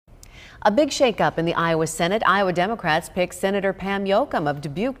A big shakeup in the Iowa Senate. Iowa Democrats picked Senator Pam Jochum of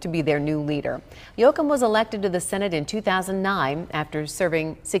Dubuque to be their new leader. Jochum was elected to the Senate in 2009 after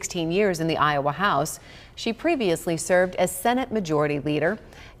serving 16 years in the Iowa House. She previously served as Senate Majority Leader.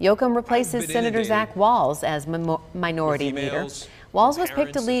 Jochum replaces Senator Wahls as Minority Leader. Wahls was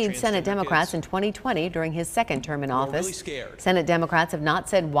picked to lead Senate Democrats in 2020 during his second term in office. Senate Democrats have not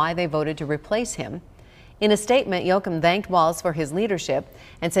said why they voted to replace him. In a statement, Jochum thanked Wahls for his leadership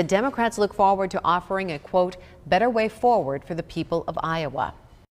and said Democrats look forward to offering a, quote, better way forward for the people of Iowa.